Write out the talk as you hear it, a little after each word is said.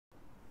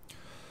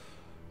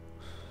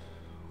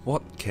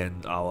What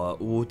can our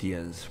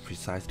audience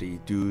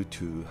precisely do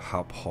to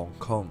help Hong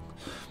Kong?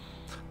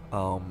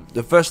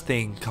 The first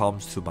thing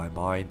comes to my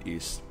mind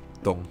is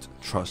don't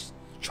trust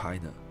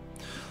China.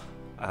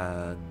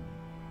 And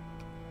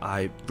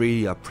I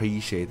really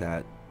appreciate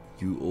that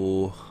you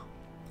all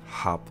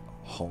help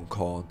Hong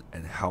Kong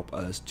and help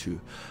us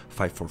to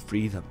fight for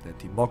freedom and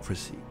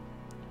democracy.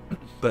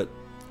 But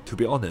to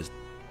be honest,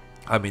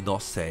 I may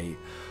not say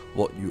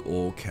what you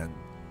all can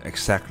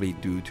exactly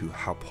do to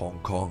help Hong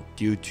Kong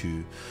due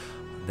to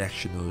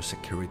national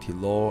security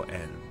law,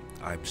 and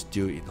I'm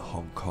still in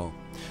Hong Kong.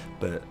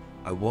 But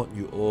I want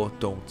you all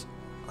don't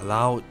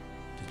allow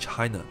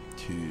China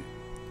to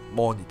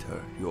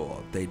monitor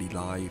your daily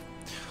life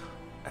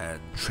and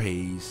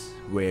trace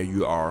where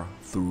you are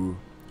through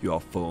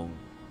your phone.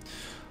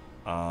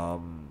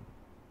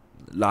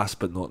 Last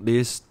but not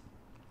least,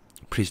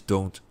 please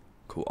don't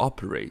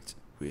cooperate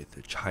with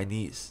the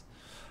Chinese,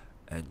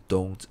 and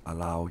don't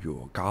allow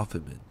your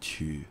government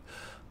to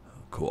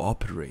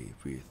cooperate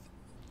with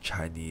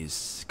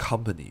Chinese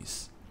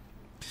companies.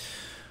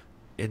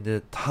 In the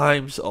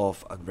times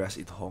of unrest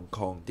in Hong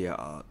Kong, there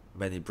are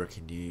many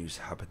breaking news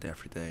happening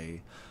every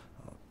day.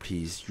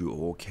 Please, you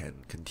all can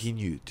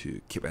continue to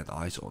keep an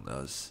eye on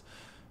us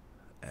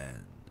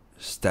and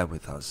stand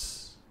with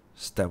us,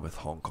 stand with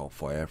Hong Kong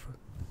forever.